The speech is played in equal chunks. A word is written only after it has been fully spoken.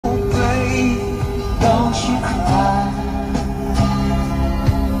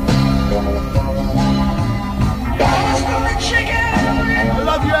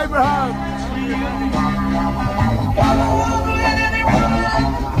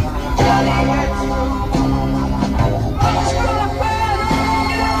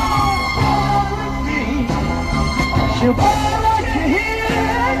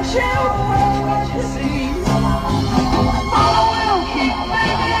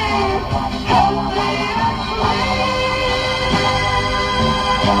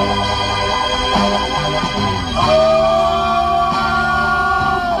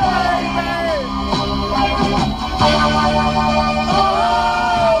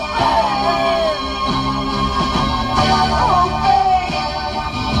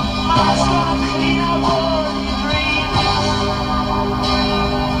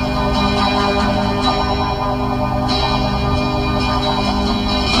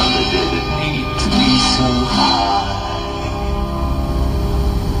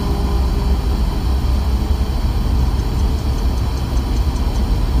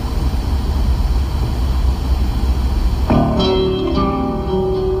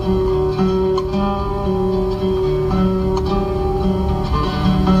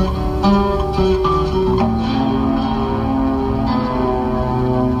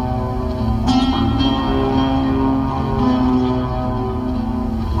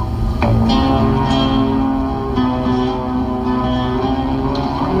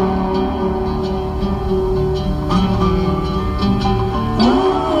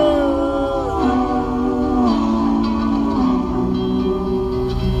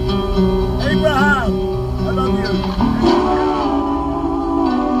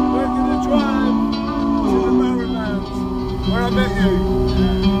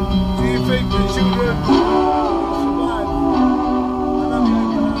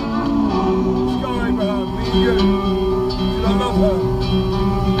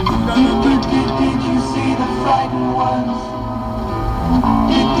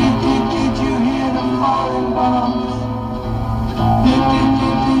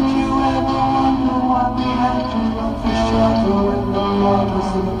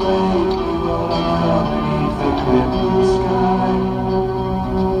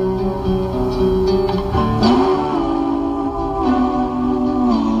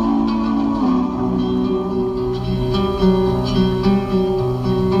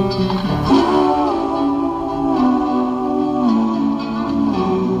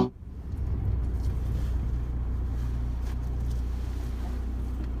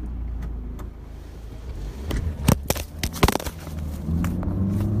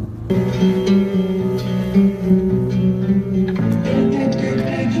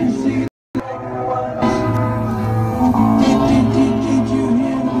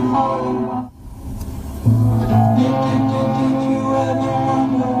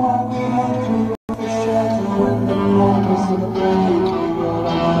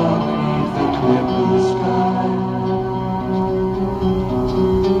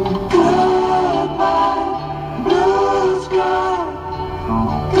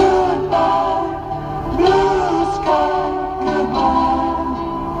Goodbye,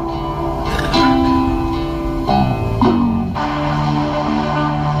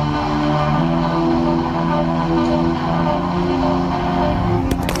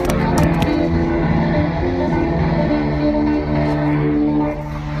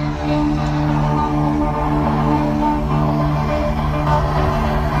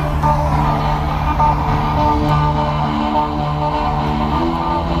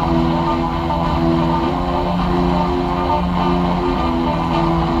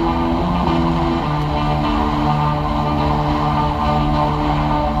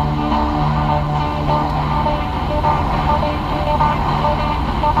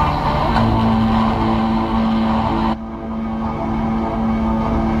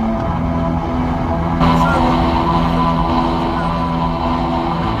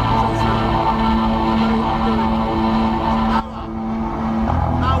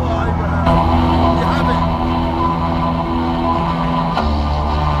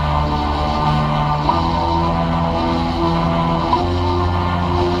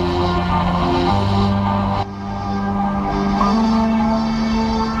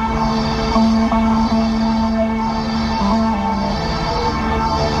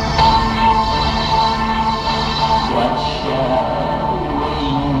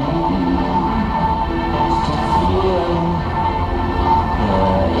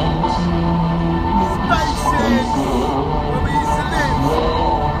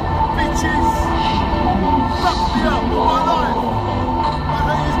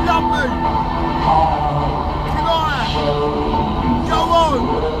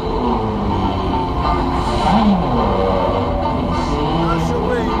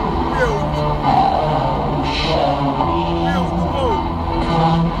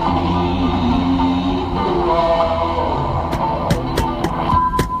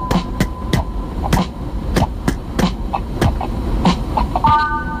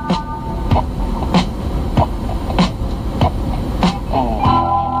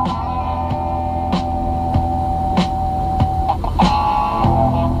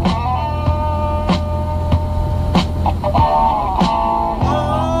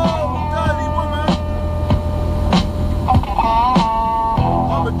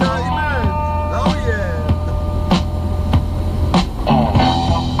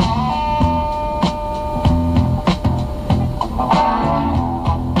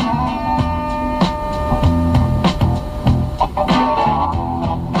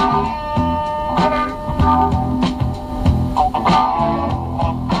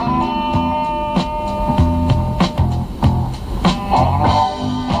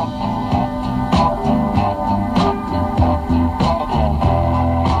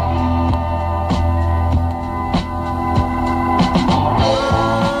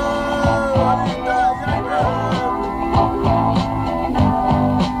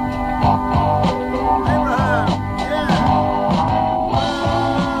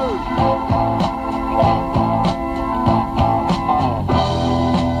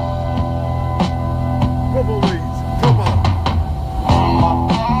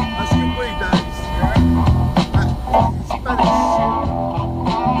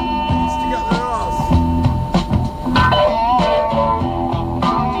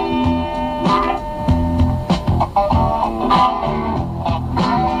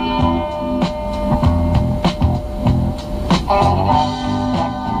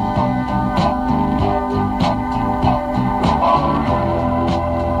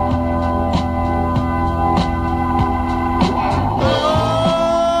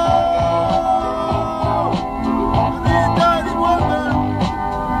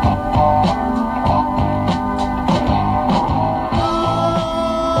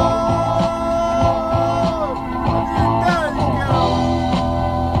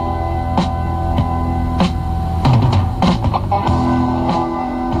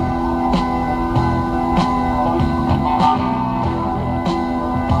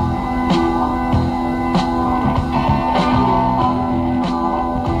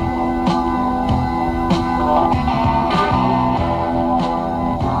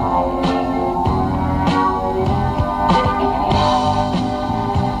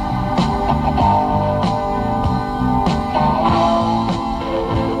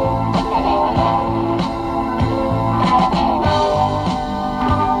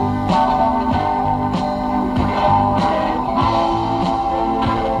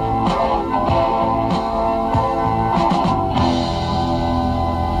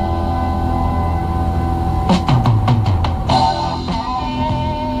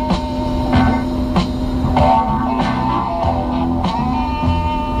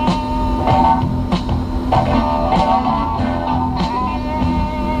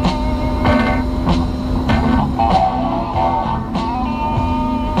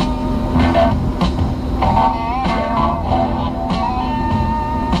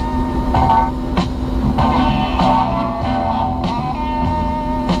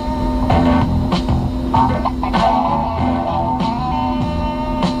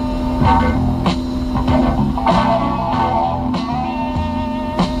 Thank you.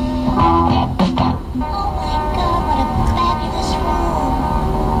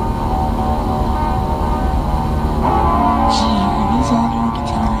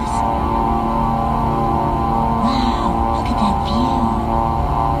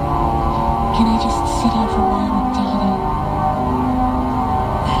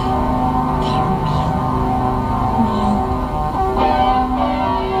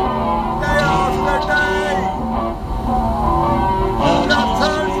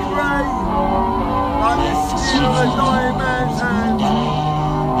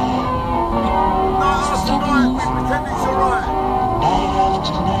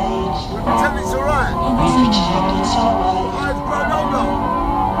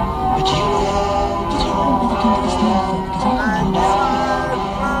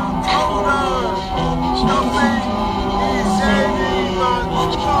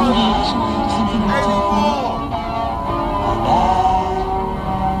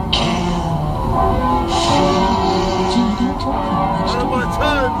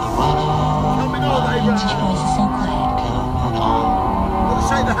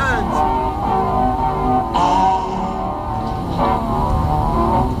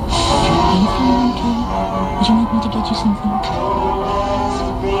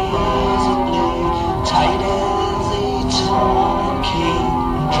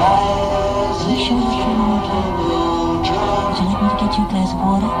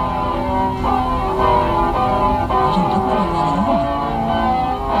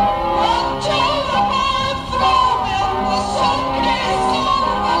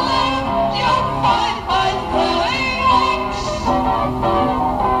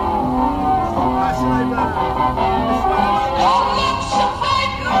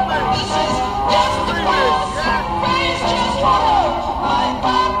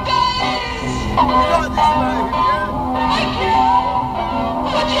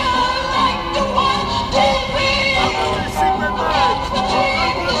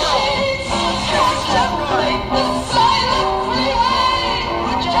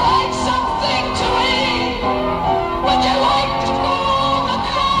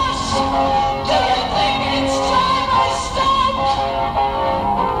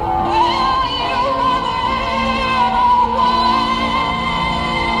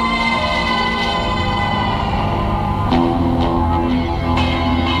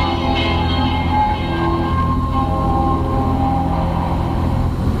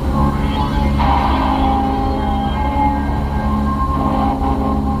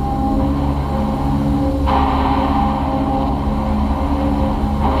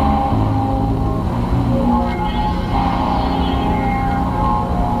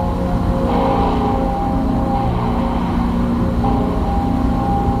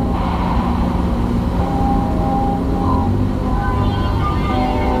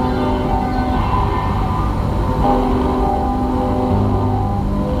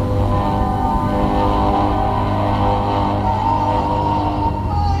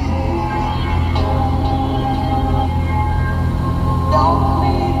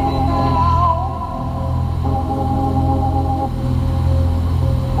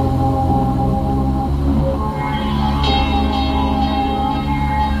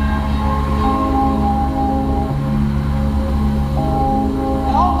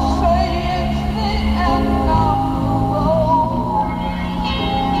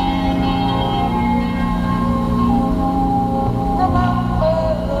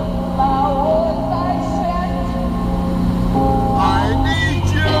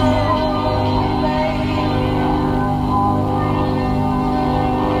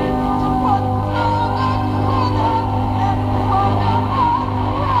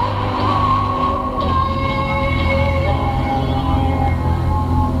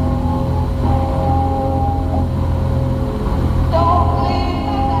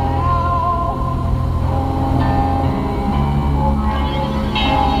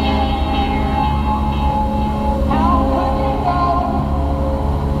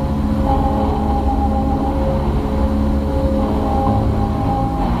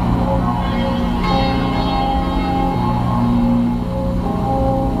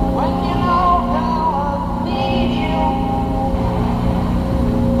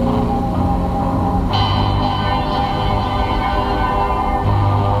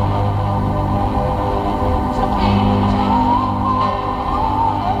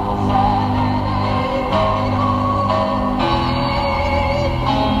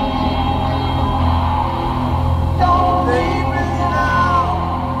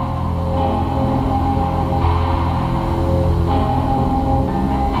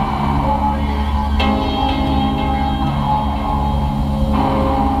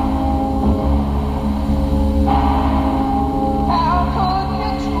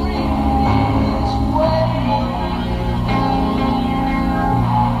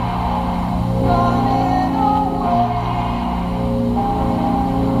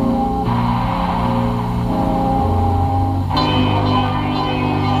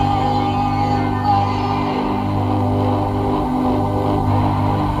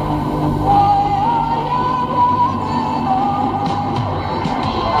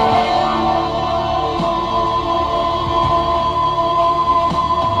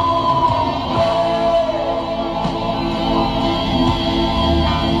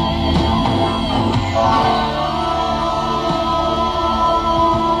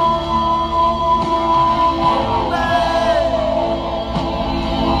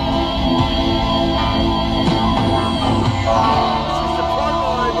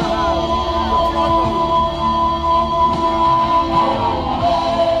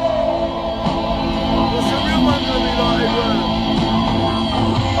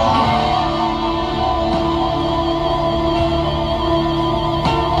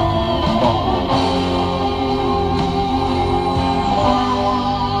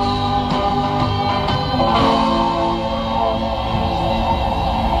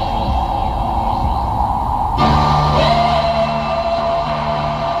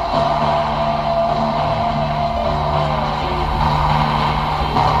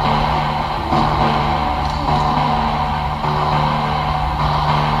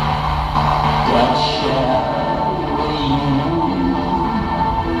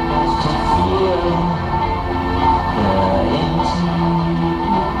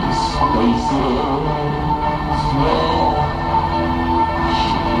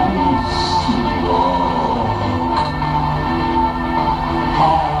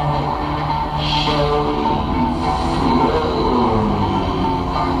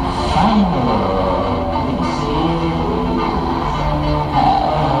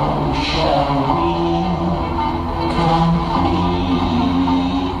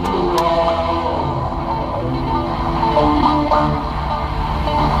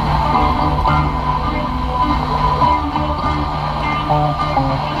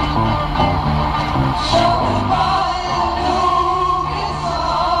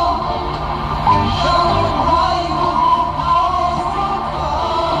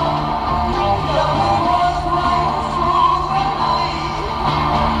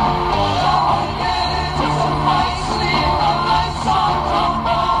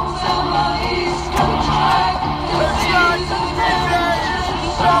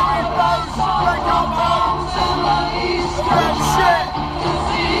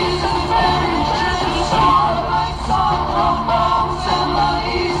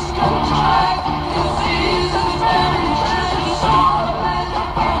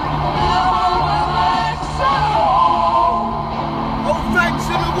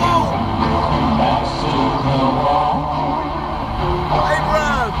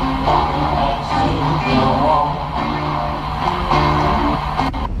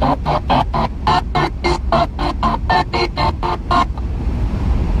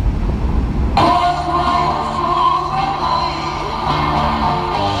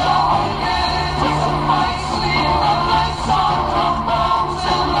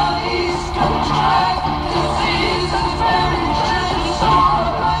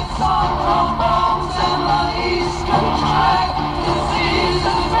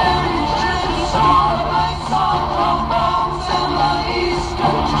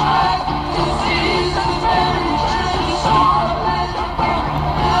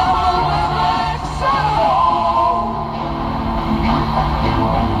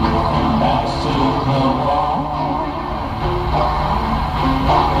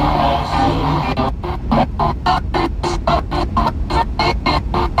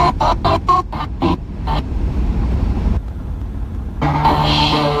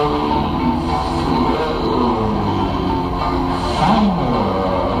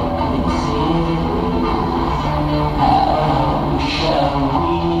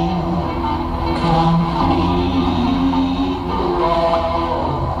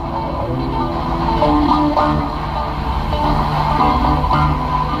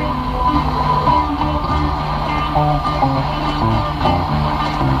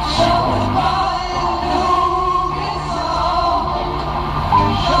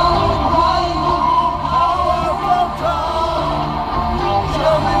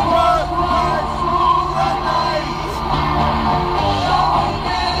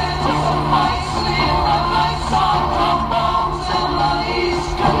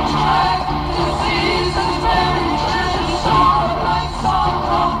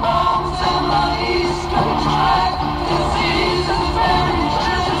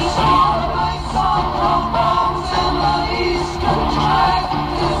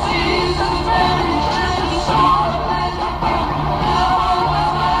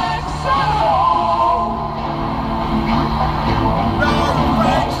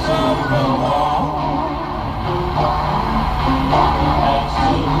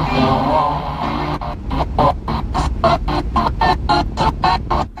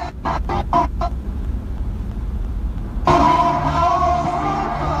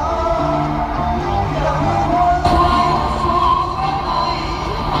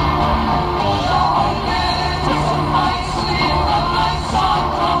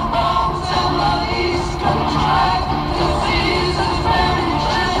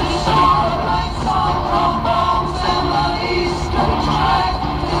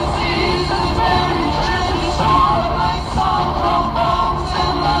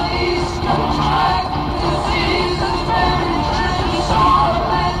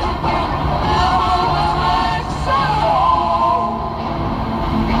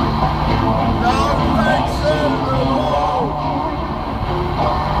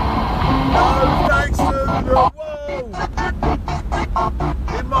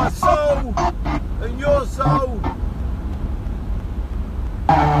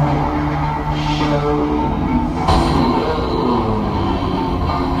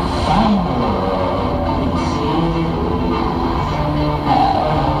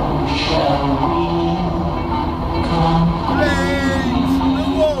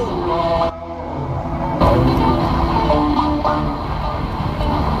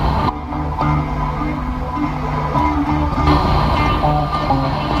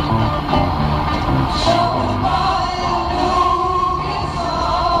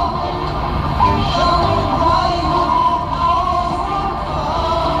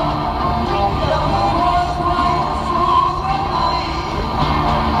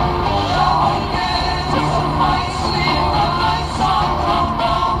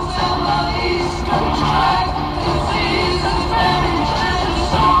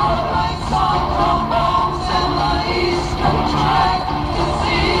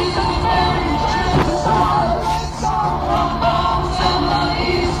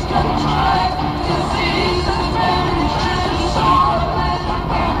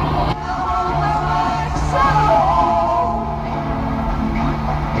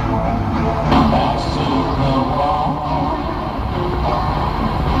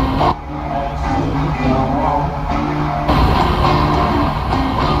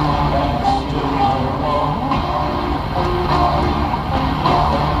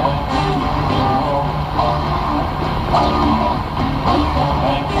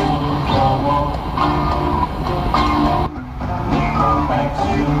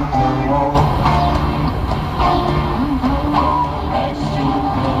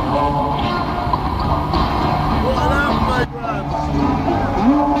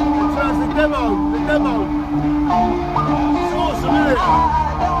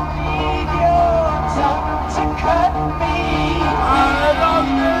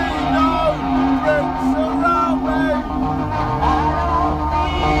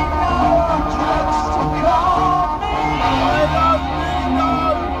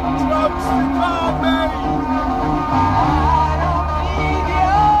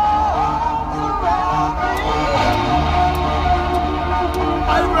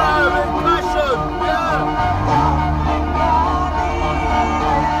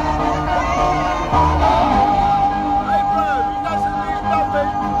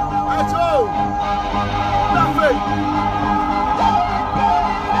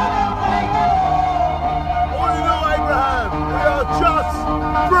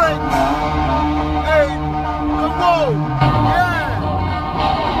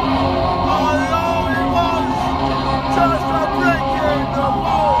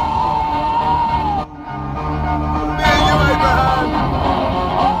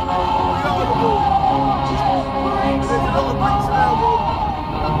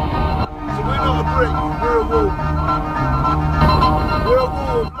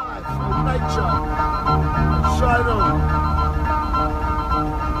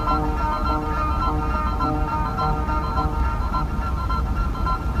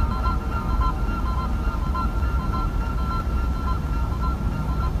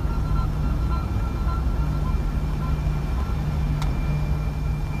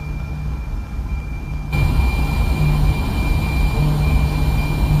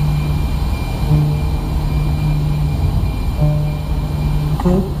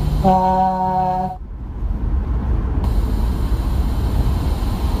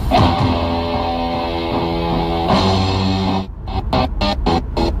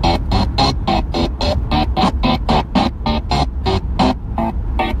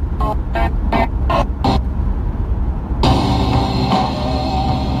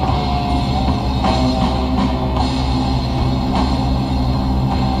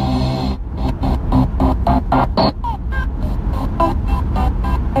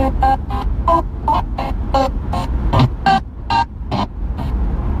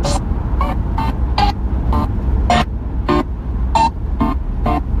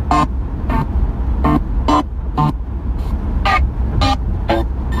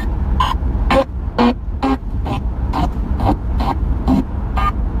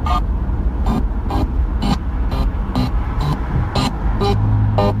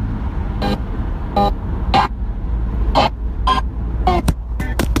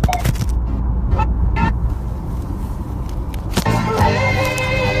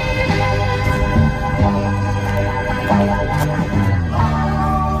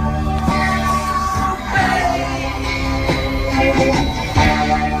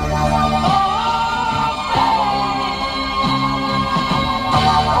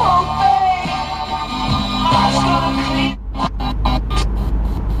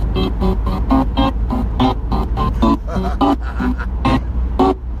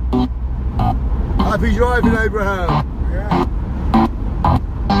 Happy driving, Abraham. Yeah.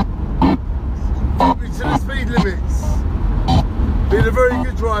 Keep me to the speed limits. Being a very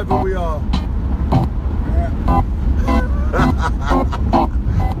good driver, we are. Yeah.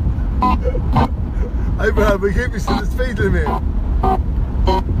 Abraham, we keep us to the speed limit.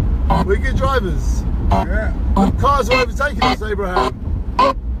 We're good drivers. Yeah. The cars are overtaking us, Abraham.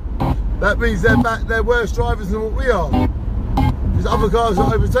 That means they're worse drivers than what we are. Because other cars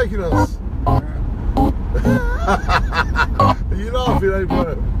are overtaking us. Are you laughing,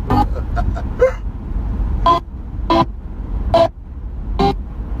 Abraham?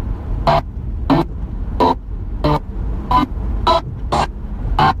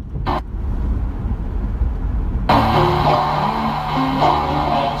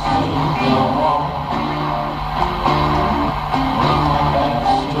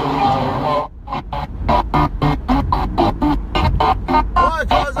 Why are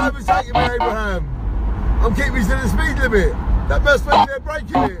cars overtaking me, Abraham? I'm keeping to the speed limit. That must mean they're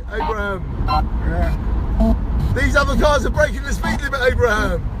breaking it, Abraham. Yeah. These other cars are breaking the speed limit,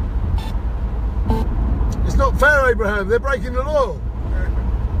 Abraham. It's not fair, Abraham. They're breaking the law.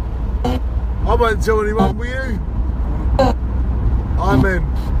 I won't tell anyone, will you? Amen.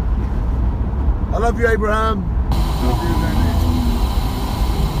 I love you, Abraham. Love you, Lenny.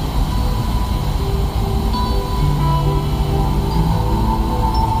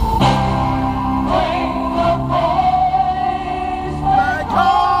 Back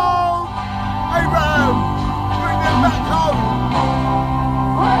home! Abraham! Bring them back home!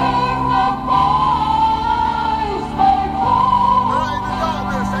 Right in the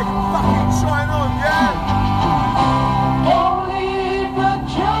darkness, they can fucking shine on, yeah?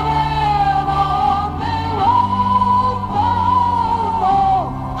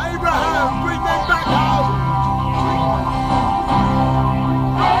 Abraham, bring them back home!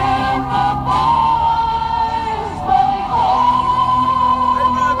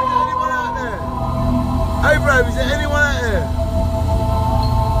 Abraham, is there anyone out there?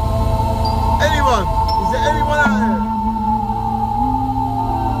 Anyone? Is there anyone out there?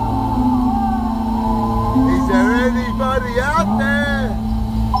 Is there anybody out there?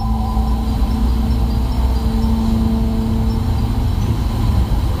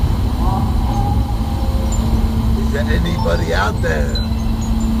 Is there anybody out there?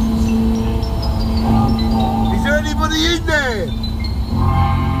 Is there anybody in there?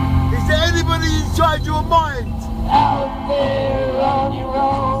 Is there anybody inside your mind? Out there on your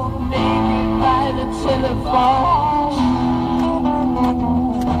own, naked by the telephone.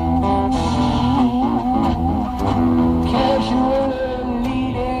 Casually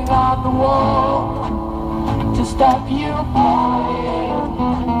leaning on the wall to stop you falling.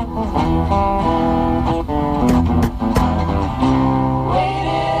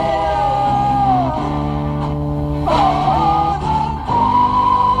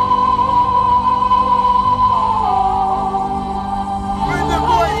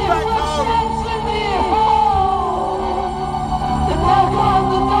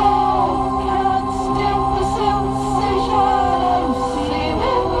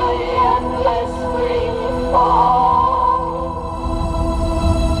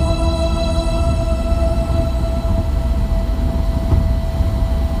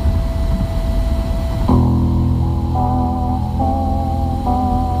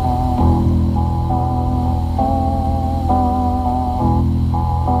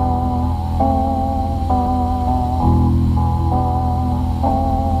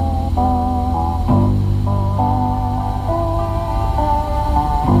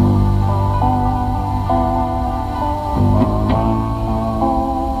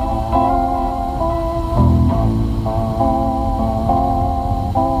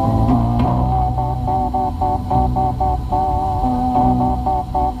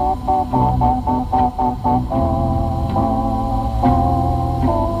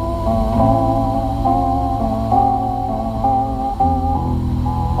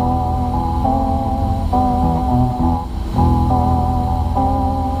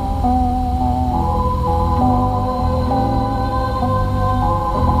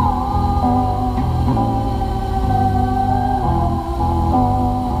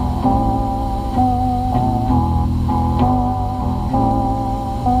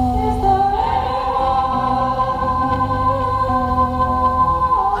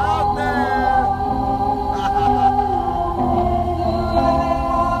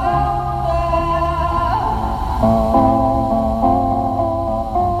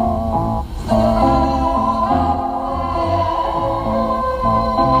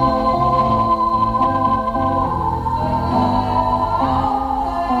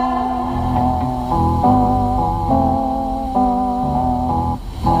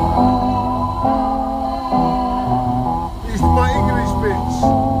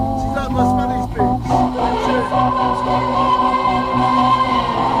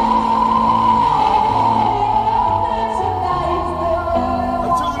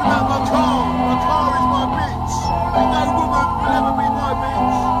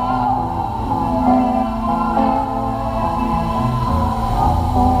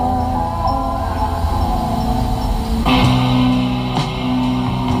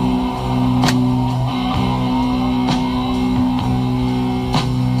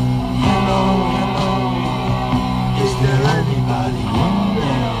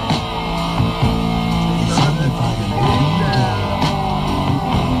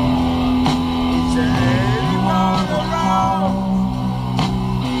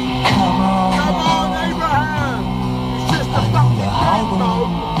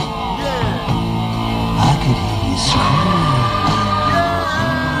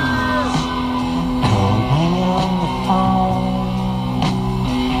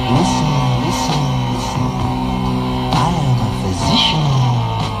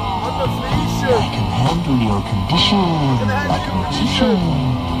 handle your condition like a magician.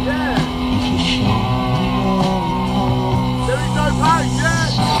 Yeah. If you show me There is no pain, yeah.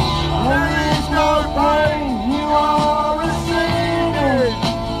 There is no pain. You are receiving.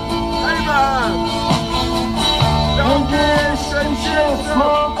 Abraham. Don't distant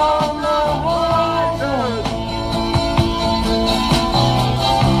smoke on the horizon.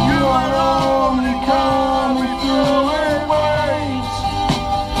 You are only coming through in waves.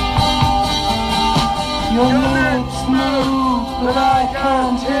 Your lips move, but I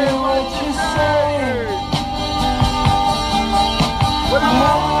can't hear what you say. When I'm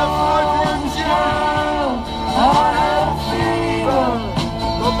on the floating down, I have fever.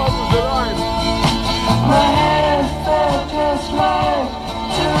 My mother's alive. My head felt just like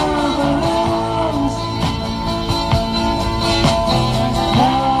two balloons.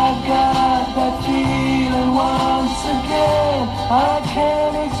 Now I've got that feeling once again. I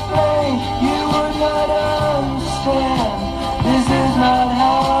can't explain, you would not understand. This is not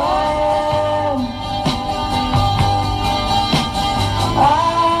how I am. I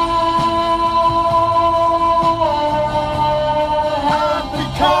have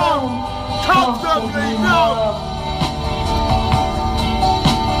become comfortably numb.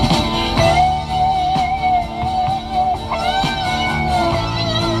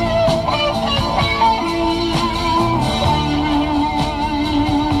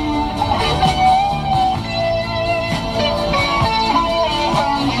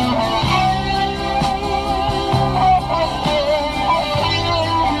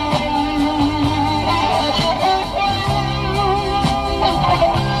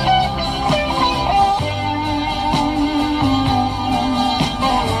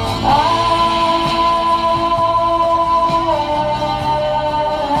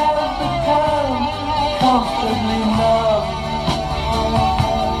 Comfortably numb.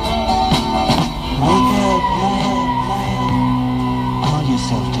 Wake up, pull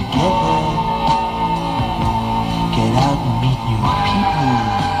yourself together. Get out and meet new people.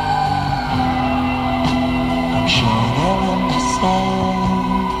 I'm sure they'll understand.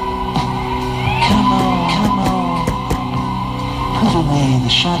 Come on, put away the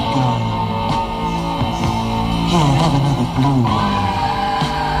shotgun. Here, have another blue one.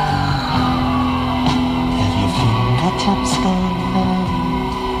 Have your fingertips gone numb?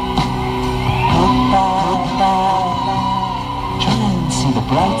 Goodbye. Try and see the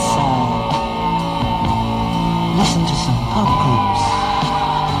bright side. Listen to some pop groups.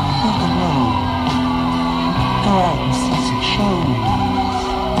 Rock and roll. Go out and see some shows.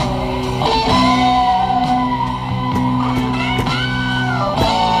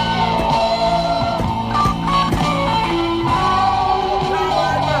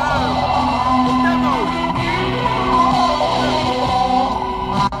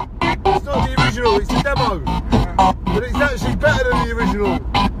 It's not the original, it's a demo. But it's actually better than the original.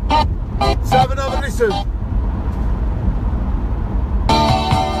 Let's have another listen.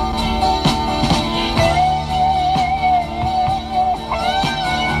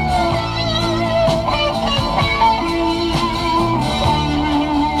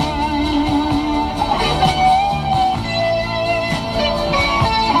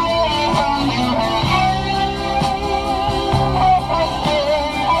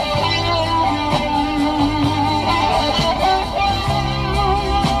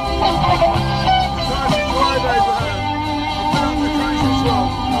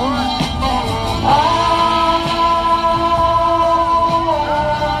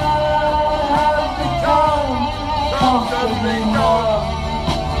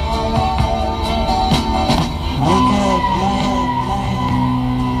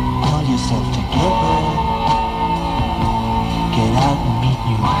 Pull yourself together. Get out and meet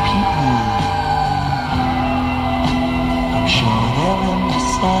new people. I'm sure they'll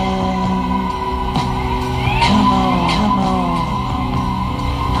understand. Come on,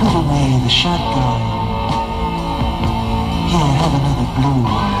 put away the shotgun. Here, have another blue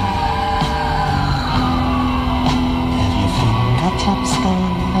one. Have your fingertips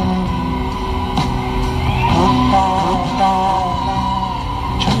gone numb? Goodbye.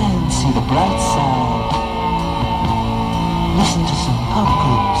 Try and see the bright side. Listen to some pop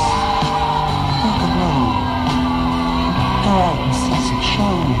groups. Rock and roll. Go out and see some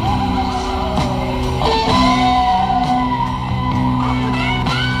shows.